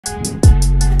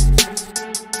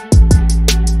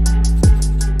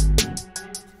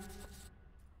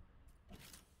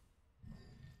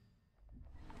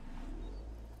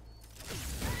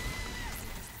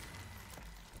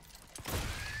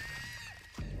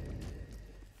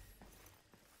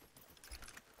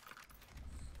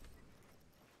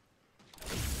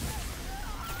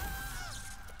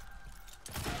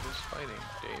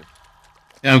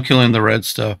Yeah, I'm killing the red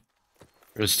stuff.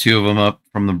 There's two of them up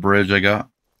from the bridge I got.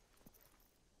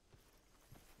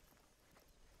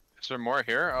 Is there more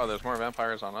here? Oh, there's more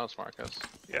vampires on us, Marcus.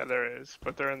 Yeah, there is,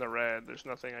 but they're in the red. There's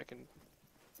nothing I can.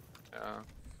 Yeah.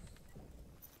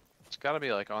 It's gotta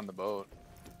be like on the boat.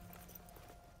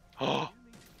 Oh!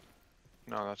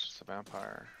 No, that's just a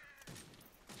vampire.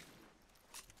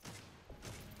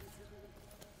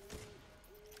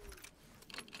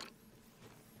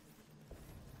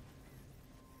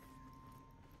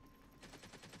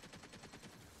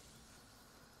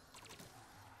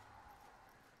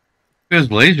 There's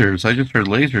lasers. I just heard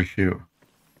lasers shoot.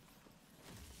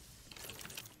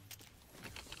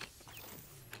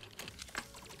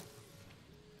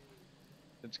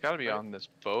 It's gotta be on this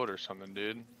boat or something,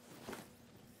 dude.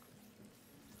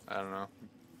 I don't know.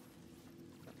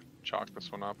 Chalk this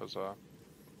one up as a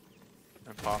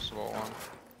impossible one.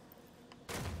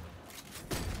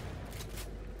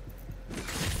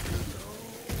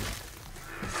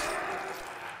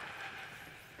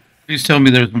 Please tell me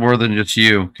there's more than just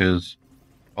you, because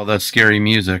all that scary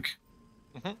music.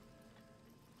 Mhm. You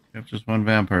have just one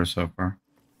vampire so far.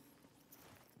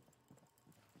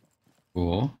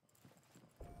 Cool.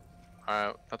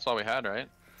 Alright, that's all we had, right?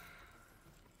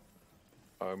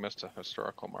 Oh, I missed a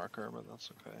historical marker, but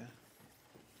that's okay.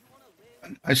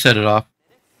 I set it off.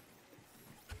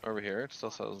 Over here, it still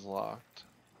says locked.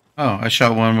 Oh, I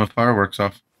shot one with fireworks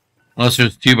off. Unless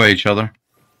there's two by each other.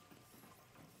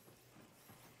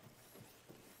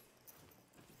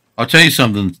 I'll tell you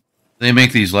something. They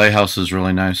make these lighthouses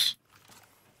really nice.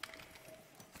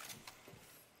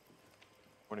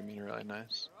 What do you mean really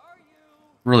nice?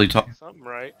 Really tall. Something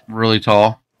right. Really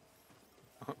tall.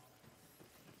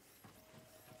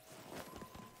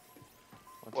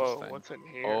 Whoa, what's in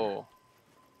here? Oh.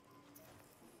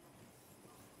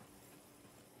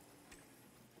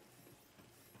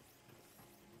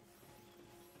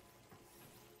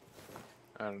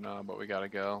 I don't know, but we gotta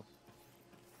go.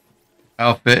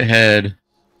 Outfit head. What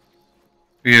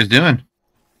are you guys doing?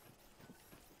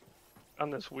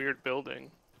 On this weird building.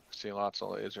 See lots of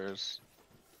lasers.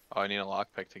 Oh, I need a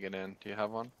lockpick to get in. Do you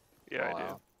have one? Yeah, I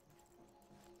do.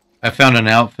 I found an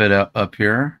outfit up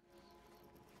here.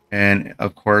 And,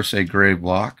 of course, a gray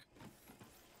block.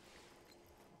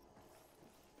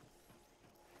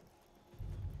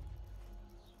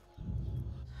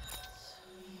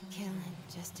 Killing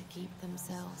just to keep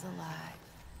themselves alive.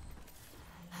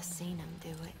 I seen them do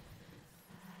it.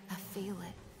 I feel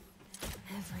it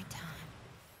every time.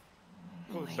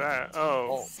 What's that?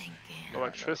 Oh, Sink in.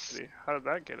 electricity. How did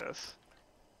that get us?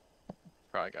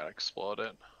 Probably got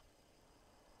exploded.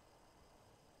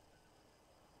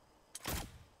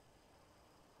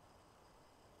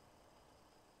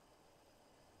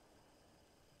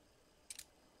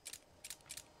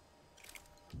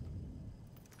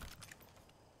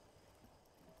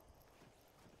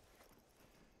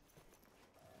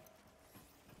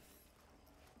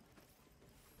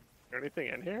 Is there anything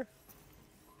in here?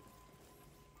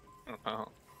 Oh.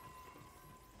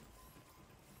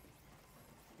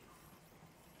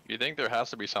 You think there has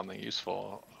to be something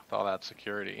useful with all that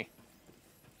security?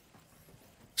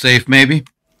 Safe, maybe?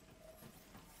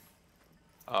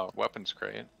 Oh, weapons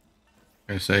crate.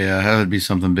 I say, yeah, have it be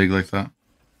something big like that.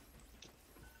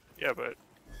 Yeah, but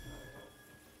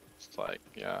It's like,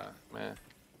 yeah, man.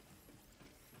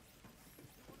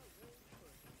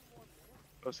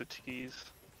 those are T's.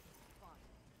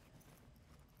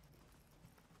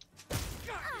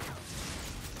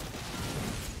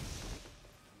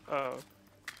 Oh,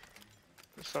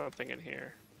 there's something in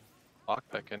here.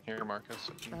 Lockpick in here, Marcus.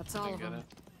 If you That's didn't all of get them. it.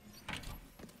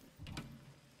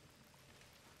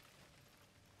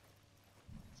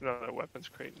 There's another weapons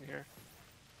crate in here.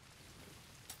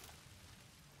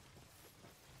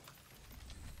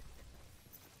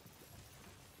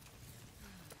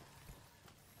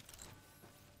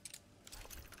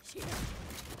 Show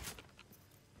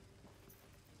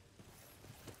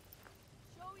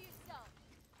yourself.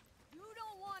 You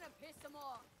don't want to piss them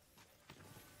off.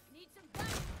 Need some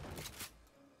guns?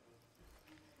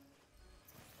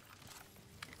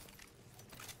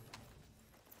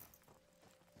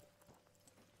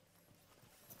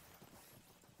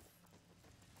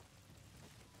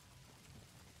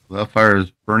 That fire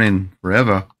is burning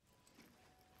forever.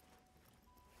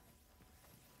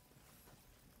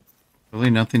 Really?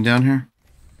 Nothing down here?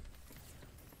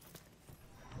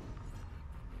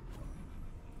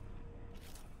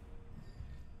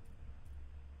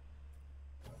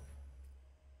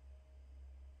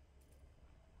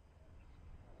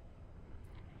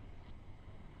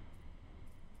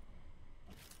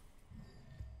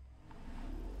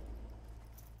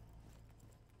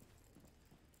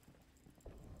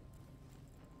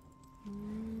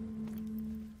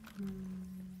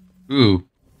 Ooh.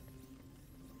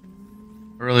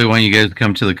 I really want you guys to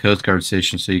come to the Coast Guard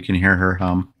station so you can hear her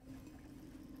hum.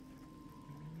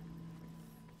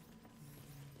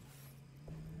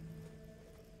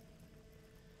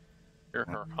 Hear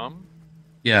her hum?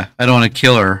 Yeah, I don't want to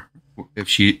kill her if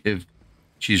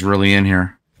she's really in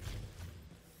here.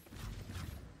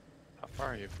 How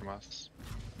far are you from us?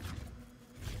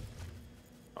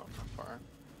 Oh, not far.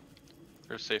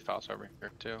 There's a safe house over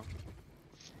here too.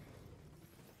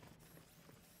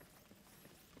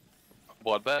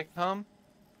 Blood bag hum?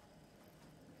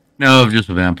 No, just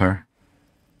a vampire.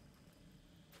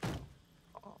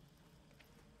 Oh,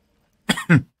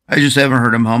 I just haven't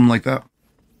heard him hum like that.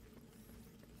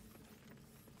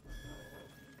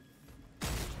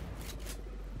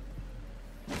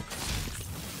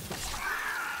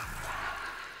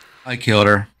 I killed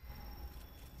her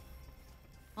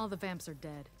All the vamps are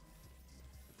dead.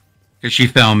 because she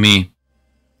found me.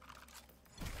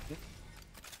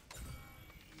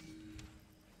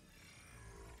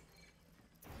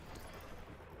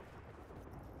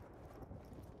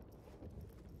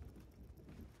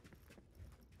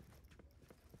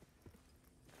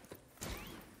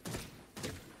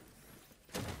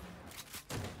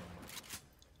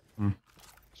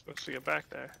 Supposed to get back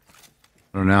there.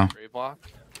 I don't know. gray block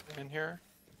in here?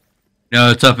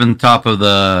 No, it's up in the top of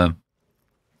the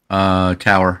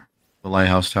tower, the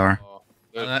lighthouse tower. Oh,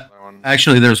 there's that- another one.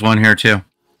 Actually, there's one here too,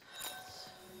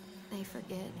 They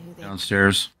forget who they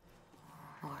downstairs.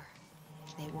 or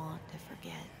they want to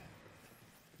forget.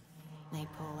 They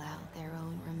pull out their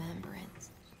own remembrance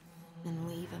and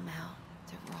leave them out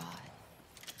to rot.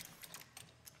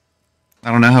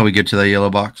 I don't know how we get to that yellow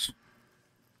box.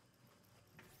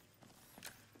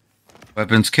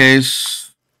 Weapons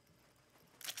case.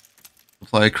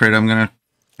 Supply crate I'm gonna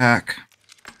pack.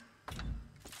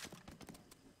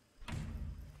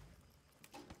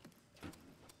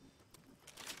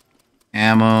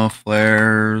 Ammo,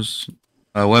 flares.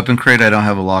 Weapon crate, I don't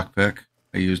have a lockpick.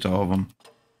 I used all of them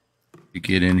to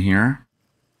get in here.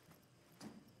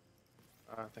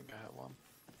 I think I have one.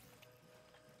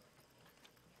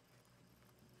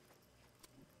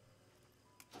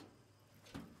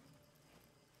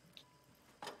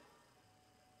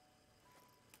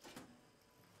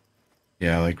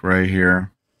 Yeah, like right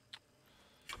here.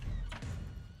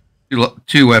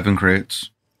 Two weapon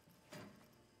crates.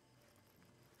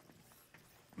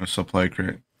 A supply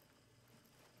crate.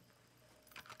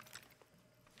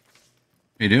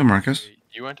 How you doing, Marcus? Wait,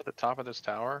 you went to the top of this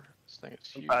tower? This thing is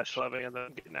I'm huge. fast traveling and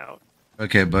then getting out.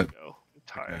 Okay, but Go. I'm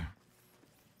tired. okay.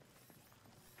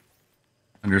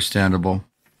 Understandable.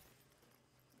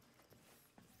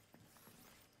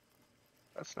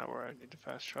 That's not where I need to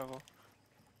fast travel.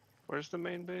 Where's the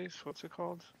main base? What's it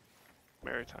called?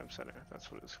 Maritime Center.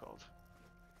 That's what it's called.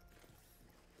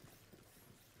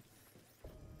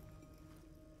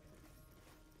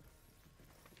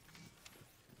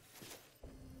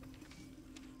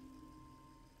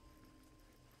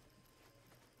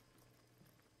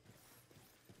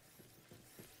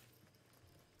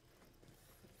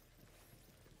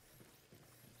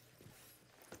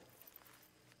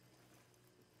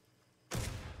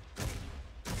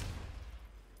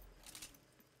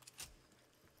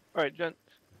 All right, gent.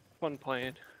 Fun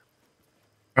playing.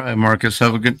 All right, Marcus.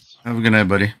 Have a good night,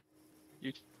 buddy.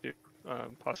 You too.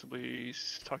 Possibly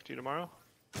talk to you tomorrow.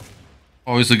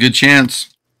 Always a good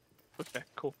chance. Okay,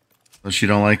 cool. Unless you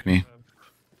don't like me.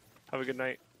 Have a good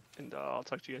night, and I'll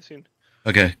talk to you guys soon.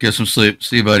 Okay, get some sleep.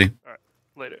 See you, buddy.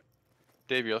 Later.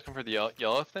 Dave, you're looking for the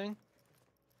yellow thing?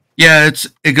 Yeah,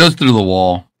 it goes through the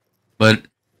wall, but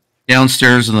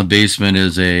downstairs in the basement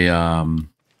is a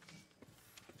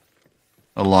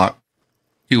lock,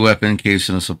 2 weapon case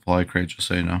and a supply crate. Just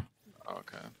so you know.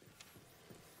 Okay.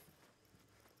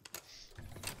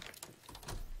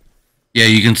 Yeah,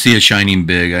 you can see it shining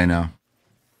big. I know,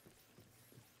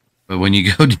 but when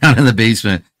you go down in the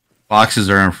basement, boxes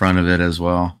are in front of it as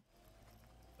well.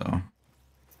 So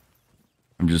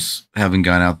I'm just haven't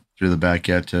gone out through the back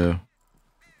yet to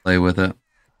play with it.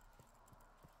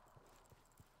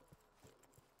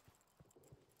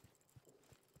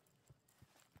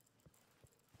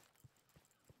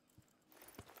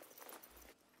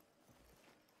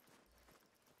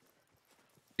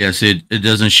 Yes, it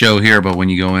doesn't show here, but when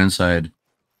you go inside,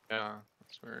 Yeah,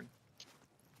 that's weird.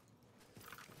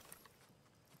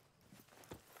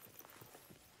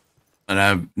 and I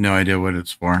have no idea what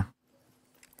it's for.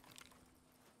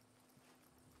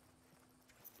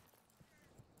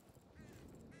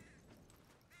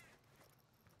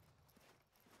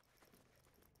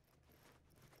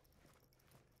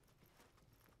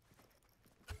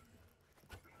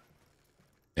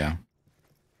 Yeah.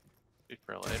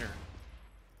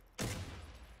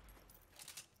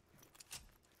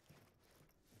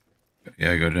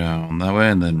 Yeah, go down that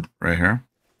way and then right here.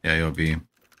 Yeah, you'll be. Got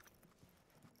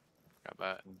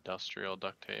that industrial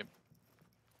duct tape.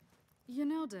 You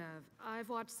know, Dev, I've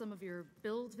watched some of your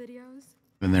build videos.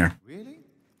 In there. Really?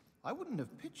 I wouldn't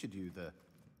have pictured you the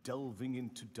delving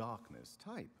into darkness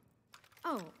type.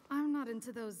 Oh, I'm not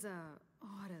into those,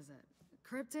 what is it?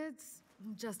 Cryptids?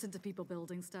 Just into people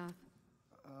building stuff.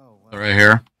 Oh, well. Right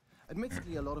here.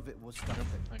 Admittedly, a lot of it was stuff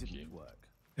that didn't work.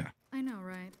 I know,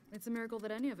 right? It's a miracle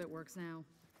that any of it works now.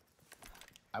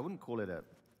 I wouldn't call it a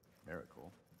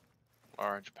miracle.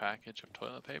 Large package of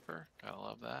toilet paper. Gotta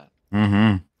love that.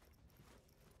 Mm-hmm.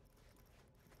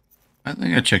 I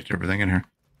think I checked everything in here.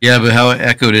 Yeah, but how it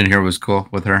echoed in here was cool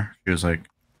with her. She was like,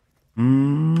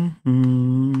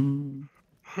 mm-hmm.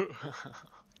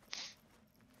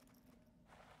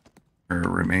 Her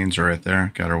remains are right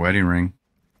there. Got her wedding ring.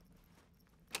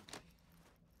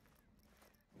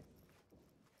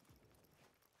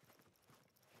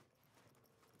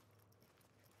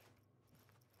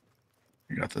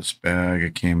 I got this bag.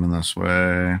 It came in this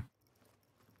way.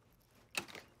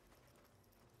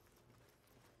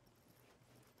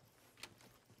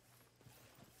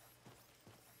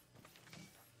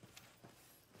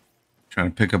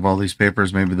 Trying to pick up all these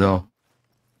papers. Maybe they'll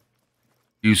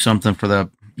do something for that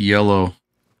yellow.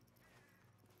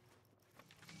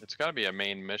 It's gotta be a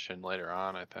main mission later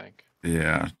on, I think.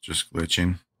 Yeah, just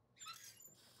glitching.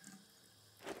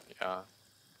 Yeah.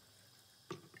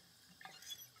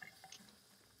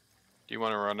 Do you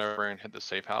want to run over and hit the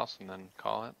safe house and then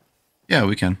call it? Yeah,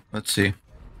 we can. Let's see.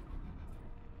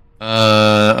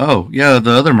 Oh, yeah,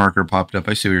 the other marker popped up.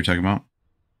 I see what you're talking about.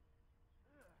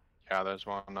 Yeah, there's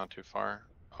one not too far.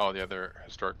 Oh, the other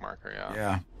historic marker, yeah.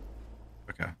 Yeah.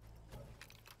 Okay.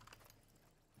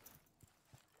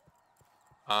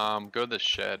 Go to the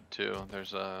shed too.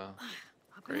 There's a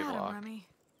grave lock. Remy.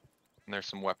 And there's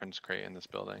some weapons crate in this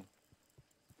building.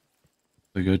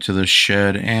 We go to the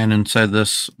shed and inside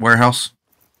this warehouse.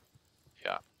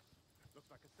 Yeah.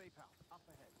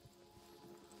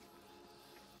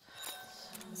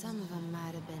 Some of them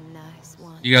might have been nice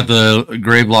once, You got the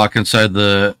grave lock inside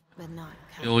the but not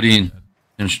building.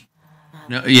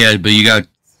 No, yeah, but you got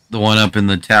the one up in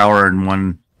the tower and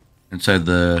one inside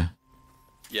the.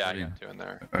 Yeah, I got two in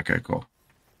there. Okay, cool.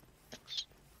 Thanks.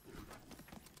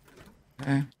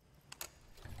 Okay.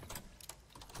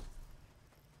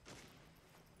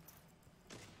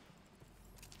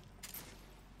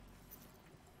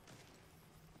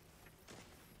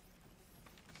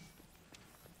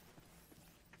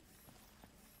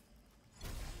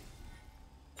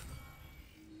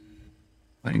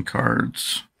 Playing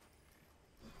cards.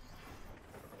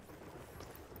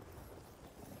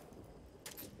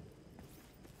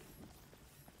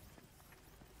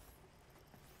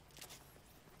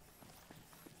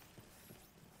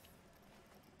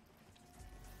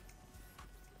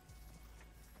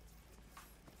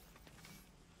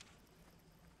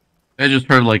 I just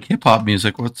heard like hip hop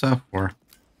music. What's that for?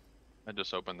 I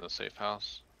just opened the safe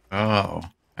house. Oh,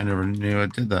 I never knew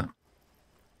it did that.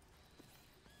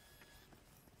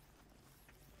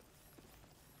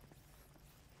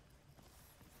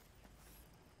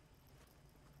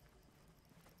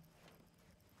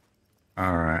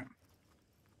 All right.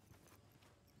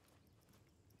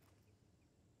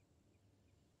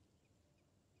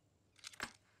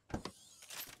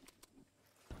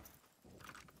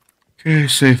 Okay,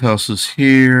 safe house is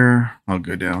here. I'll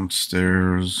go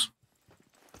downstairs.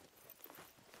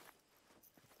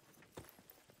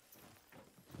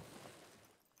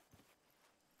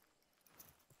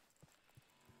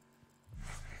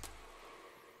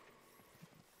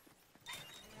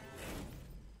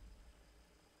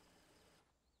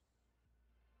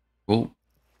 Cool.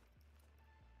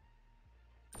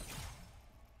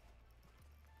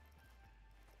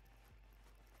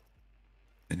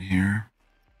 In here.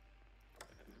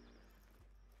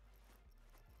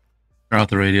 Turn off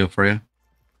the radio for you.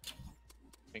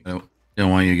 Thank I you.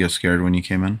 didn't want you to get scared when you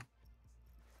came in.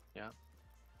 Yeah.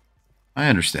 I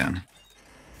understand.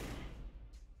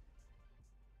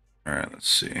 All right, let's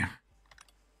see.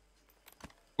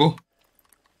 Cool.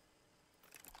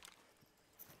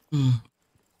 Ooh.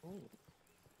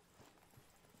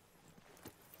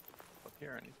 Up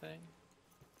here, anything?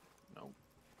 Nope.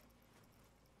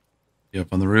 You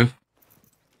up on the roof?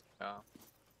 Yeah.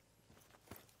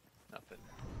 Nothing.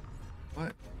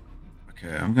 What?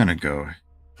 Okay, I'm gonna go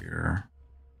here.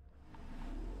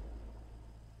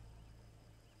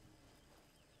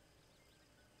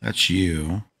 That's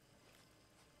you.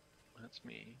 That's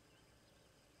me.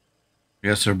 I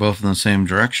guess they're both in the same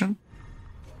direction.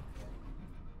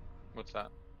 What's that?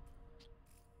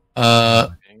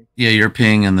 Yeah, you're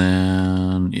ping, and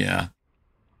then yeah,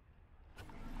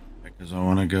 Because I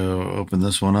want to go open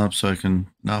this one up so I can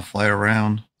not fly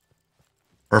around.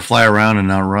 Or fly around and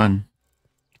not run.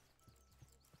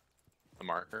 The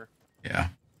marker. Yeah.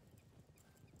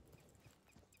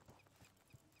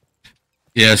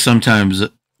 Yeah, sometimes.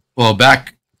 Well,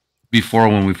 back before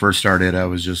when we first started, I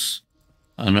was just.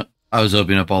 I was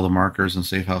opening up all the markers and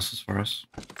safe houses for us.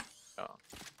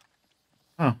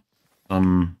 Oh.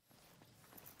 Oh.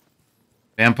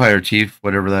 Vampire Chief,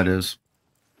 whatever that is.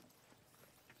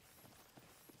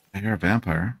 I hear a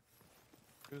vampire.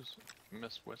 Who's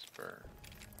Miss Whisper?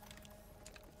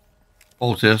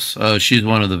 Cultist. She's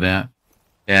one of the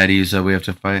baddies that we have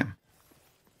to fight.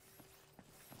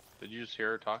 Did you just hear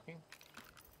her talking?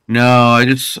 No,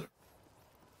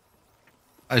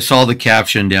 I saw the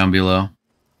caption down below.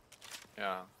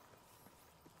 Yeah.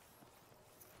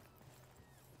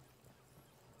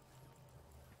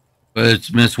 But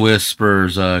it's Miss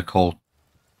Whisper's cult.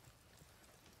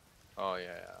 Oh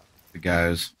yeah, The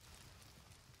guys.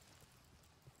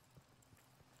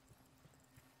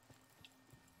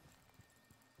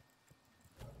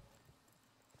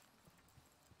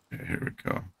 Okay, here we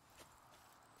go.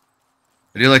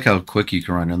 I do like how quick you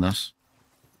can run in this.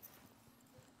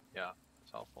 yeah.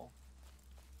 It's helpful.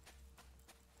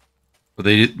 What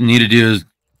they need to do is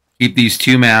keep these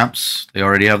two maps. They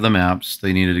already have the maps.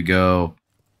 They needed to go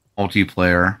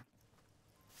multiplayer.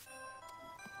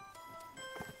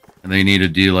 And they need to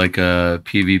do like a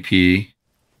PvP,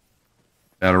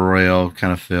 Battle Royale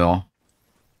kind of feel.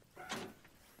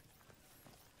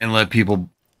 And let people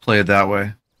play it that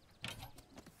way.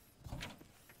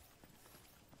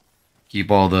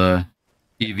 Keep all the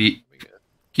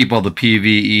keep all the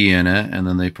PvE in it, and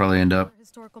then they probably end up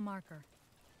Historical marker.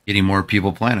 getting more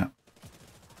people playing it.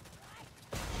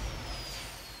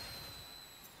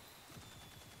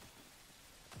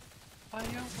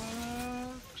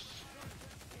 Fireworks.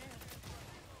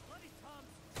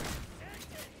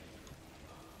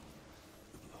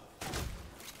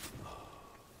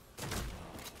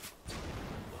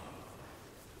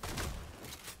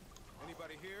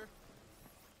 Anybody here?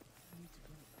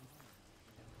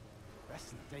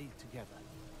 Rest the day together.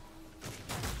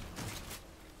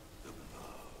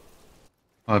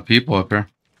 A lot of people up here.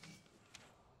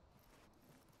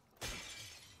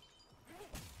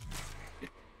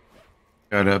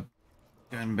 Got a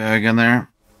gun bag in there.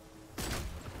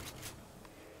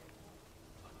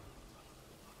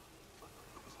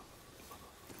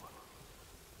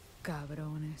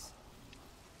 Cabrones.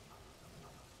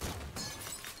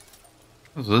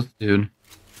 Who's this dude?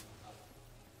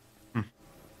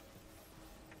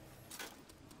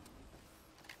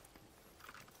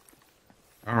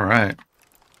 All right.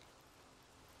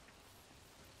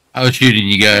 I was shooting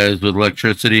you guys with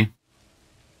electricity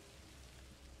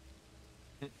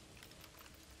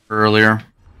earlier.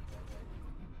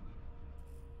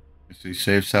 I see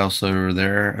safe house over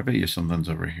there. I bet you something's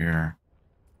over here.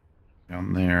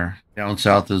 Down there. Down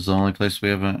south is the only place we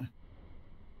haven't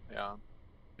Yeah.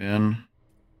 been.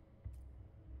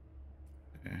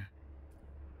 Okay.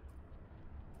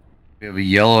 We have a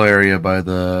yellow area by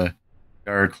the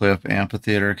Guard Cliff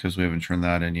Amphitheater because we haven't turned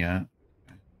that in yet.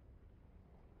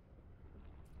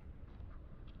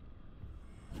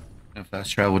 I'll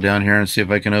fast travel down here and see if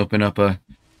I can open up a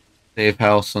safe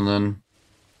house, and then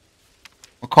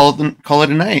we'll call it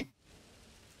a night.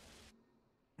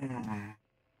 Where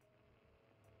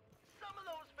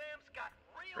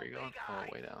are you going? Oh,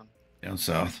 way down. Down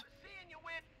south.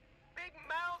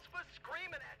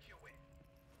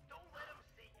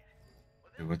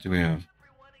 Okay, what do we have?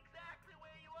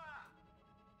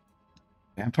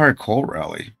 Vampire Cult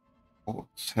Rally.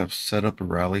 Cults have set up a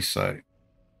rally site.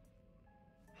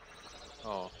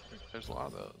 Oh, there's a lot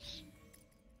of those.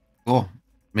 Cool.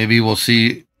 Maybe we'll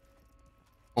see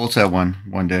cults at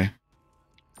one day.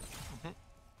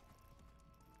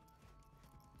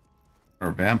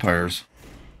 Or vampires.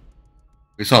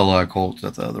 We saw a lot of cults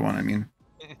at the other one, I mean.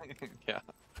 Yeah.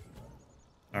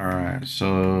 Alright,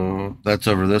 so that's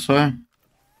over this way?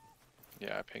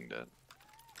 Yeah, I pinged it.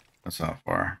 That's not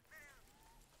far.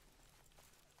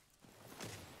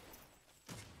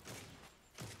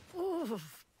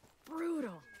 Oof, brutal.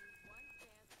 One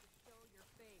chance to show your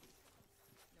face.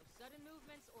 No sudden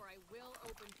movements or I will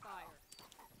open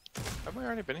fire. Have we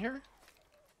already been here?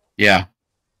 Yeah.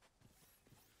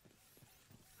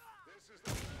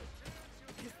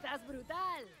 Estás brutal.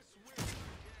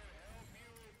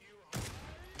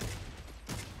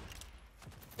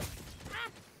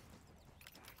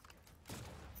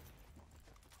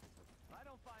 I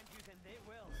don't find you, then they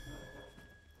will.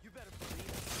 You better believe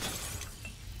it.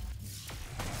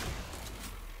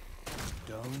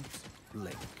 Don't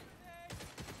blink.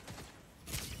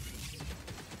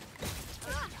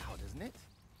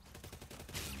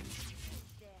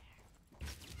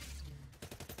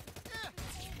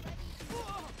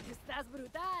 Estás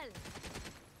brutal.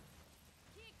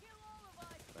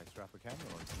 Should I strap a camera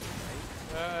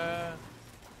on?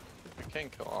 We can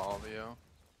kill all of you.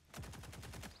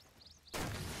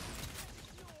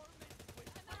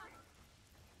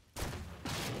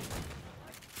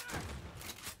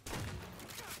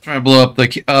 Trying to blow up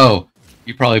the. Oh,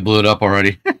 you probably blew it up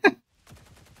already.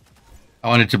 I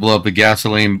wanted to blow up the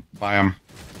gasoline biome.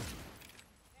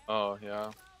 Oh,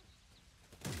 yeah.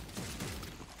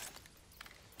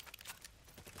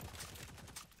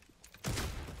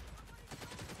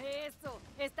 Eso.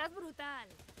 Estás brutal.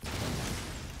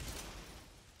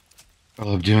 I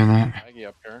love doing that. Maggie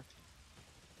up here.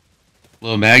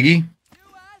 Little Maggie?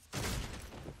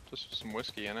 Just with some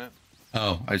whiskey in it.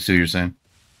 Oh, I see what you're saying.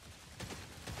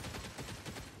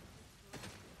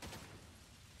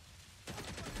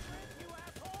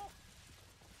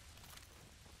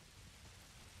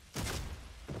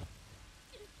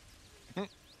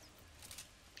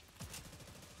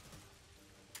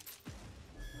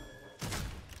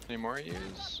 Any more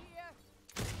use?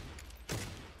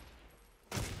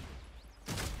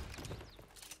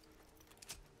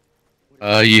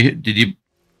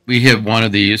 We hit one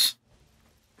of these.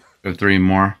 We have 3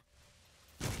 more.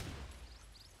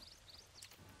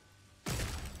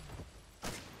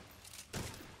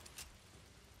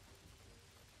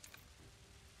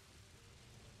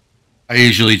 I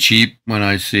usually cheat when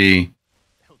I see.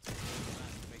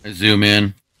 I zoom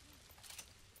in.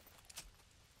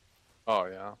 Oh,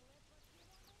 yeah.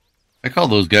 I call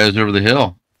those guys over the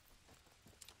hill.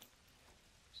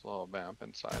 There's a little vamp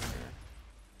inside here.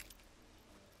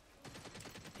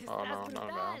 Oh, no, not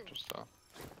a vamp, just a...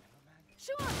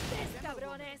 Show us this,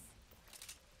 cabrones.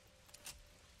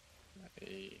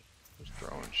 Hey, who's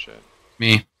throwing shit?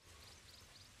 Me.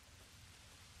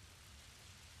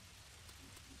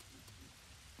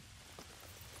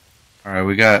 All right,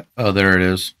 we got. Oh, there it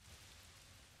is.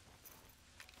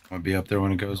 I'll be up there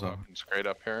when it goes up. It's great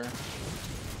up here.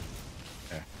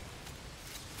 Okay.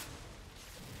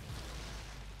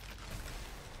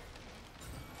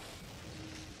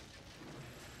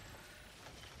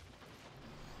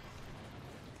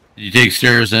 Did you take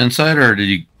stairs inside, or did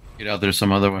you get out there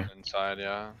some other way? Inside,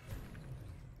 yeah.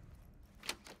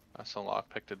 I saw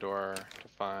lockpicked a door to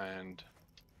find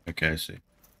Okay, I see.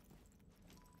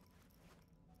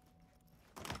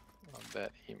 a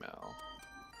vet email.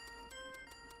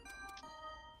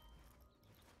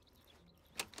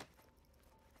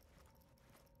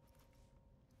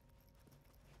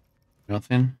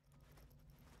 Nothing.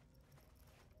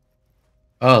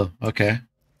 Oh, okay.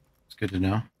 It's good to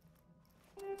know.